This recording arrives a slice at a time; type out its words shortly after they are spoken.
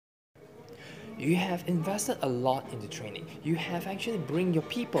You have invested a lot into training. You have actually bring your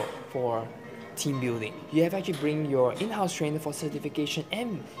people for team building. You have actually bring your in-house trainer for certification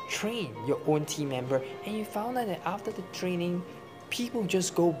and train your own team member. And you found out that after the training, people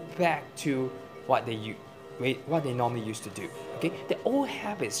just go back to what they normally used to do. Okay, the old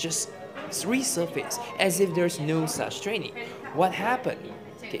habits just resurface as if there's no such training. What happened?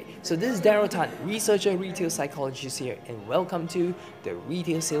 Okay, so this is Daryl Tan, researcher, retail psychologist here, and welcome to the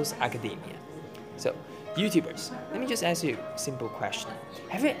Retail Sales Academia. So, YouTubers, let me just ask you a simple question.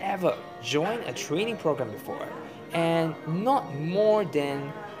 Have you ever joined a training program before and not more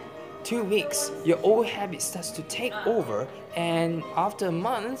than 2 weeks, your old habit starts to take over, and after a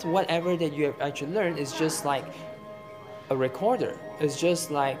month, whatever that you have actually learned is just like a recorder. It's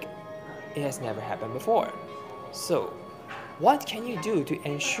just like it has never happened before. So, what can you do to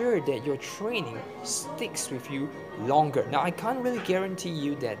ensure that your training sticks with you longer? Now, I can't really guarantee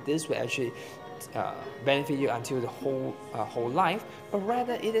you that this will actually benefit you until the whole life, but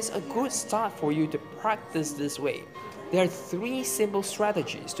rather it is a good start for you to practice this way. There are 3 simple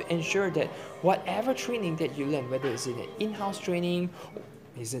strategies to ensure that whatever training that you learn, whether it's an in-house training, or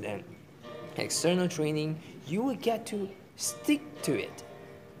is it an external training, you will get to stick to it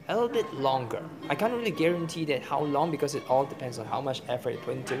a little bit longer. I can't really guarantee that how long because it all depends on how much effort you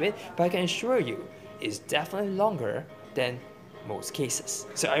put into it, but I can assure you it's definitely longer than most cases.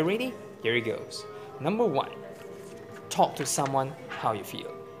 So are you ready? Here it goes. Number 1, talk to someone how you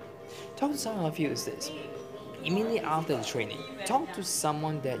feel. Talk to someone how you feel is this. Immediately after the training, talk to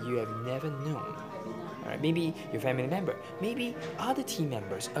someone that you have never known. Alright, maybe your family member, maybe other team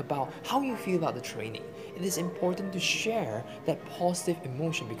members about how you feel about the training. It is important to share that positive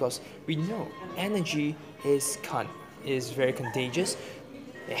emotion because we know energy is very contagious.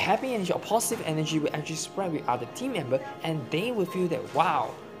 The happy energy or positive energy will actually spread with other team members and they will feel that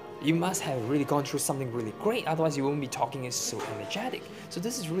wow, you must have really gone through something really great, otherwise you won't be talking as so energetic. So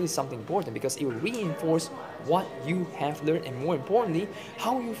this is really something important because it will reinforce what you have learned and more importantly,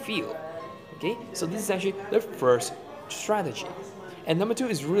 how you feel. Okay, so this is actually the first strategy. And number 2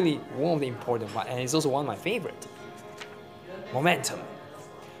 is really one of the important ones and it's also one of my favorite. Momentum.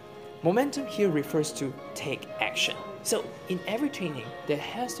 Momentum here refers to take action. So in every training, there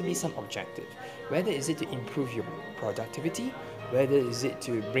has to be some objective. Whether is it to improve your productivity, whether is it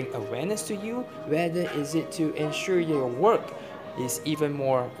to bring awareness to you, whether is it to ensure your work is even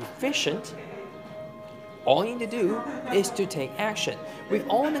more efficient, all you need to do is to take action. With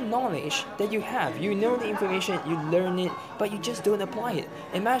all the knowledge that you have, you know the information, you learn it, but you just don't apply it.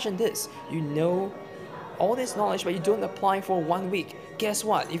 Imagine this, you know all this knowledge, but you don't apply for 1 week. Guess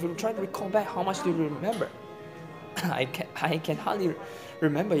what? If you try to recall back, how much do you remember? I can hardly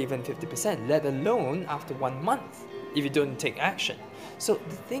remember even 50%, let alone after 1 month if you don't take action. So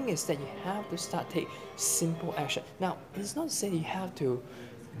the thing is that you have to start take simple action. Now, it's not to say you have to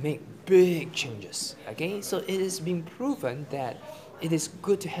make big changes, okay? So it has been proven that it is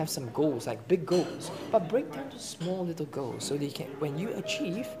good to have some goals, like big goals, but break down to small little goals so that you can, when you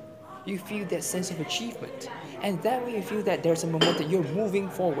achieve, you feel that sense of achievement. And that way you feel that there's a moment that you're moving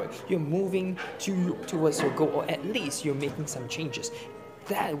forward, you're moving towards your goal, or at least you're making some changes.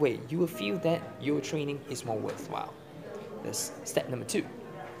 That way you will feel that your training is more worthwhile. That's step number 2.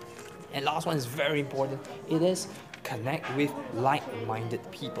 And last one is very important. It is connect with like-minded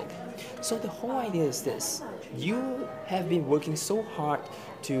people. So the whole idea is this. You have been working so hard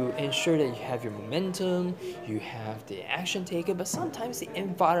to ensure that you have your momentum, you have the action taken, but sometimes the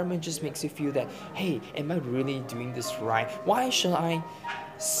environment just makes you feel that, hey, am I really doing this right? Why should I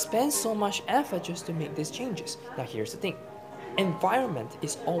spend so much effort just to make these changes? Now here's the thing. Environment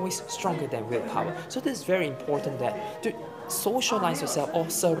is always stronger than willpower. So it is very important that to socialize yourself or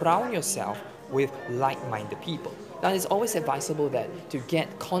surround yourself with like-minded people. Now it's always advisable that to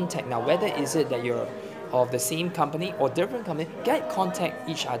get contact. Now whether is it that you're of the same company or different company, get contact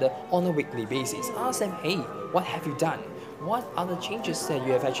each other on a weekly basis. Ask them, hey, what have you done? What are the changes that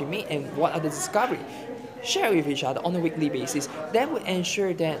you have actually made and what are the discovery? Share with each other on a weekly basis. That will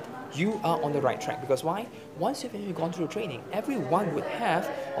ensure that you are on the right track. Because why? Once you've actually gone through training, everyone would have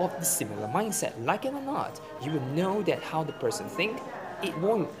of the similar mindset. Like it or not, you will know that how the person thinks. It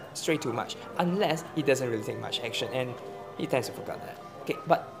won't stray too much unless he doesn't really take much action and he tends to forget that. Okay,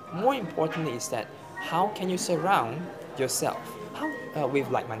 but more importantly is that how can you surround yourself with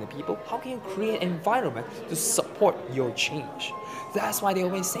like-minded people? How can you create an environment to support your change? That's why they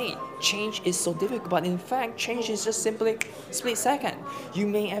always say change is so difficult, but in fact change is just simply split second. You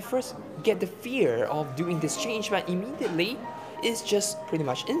may at first get the fear of doing this change, but immediately it's just pretty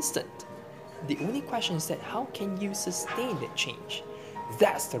much instant. The only question is that how can you sustain that change?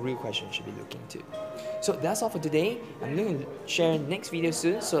 That's the real question you should be looking to. So that's all for today. I'm going to share next video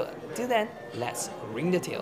soon. So till then, let's ring the tail.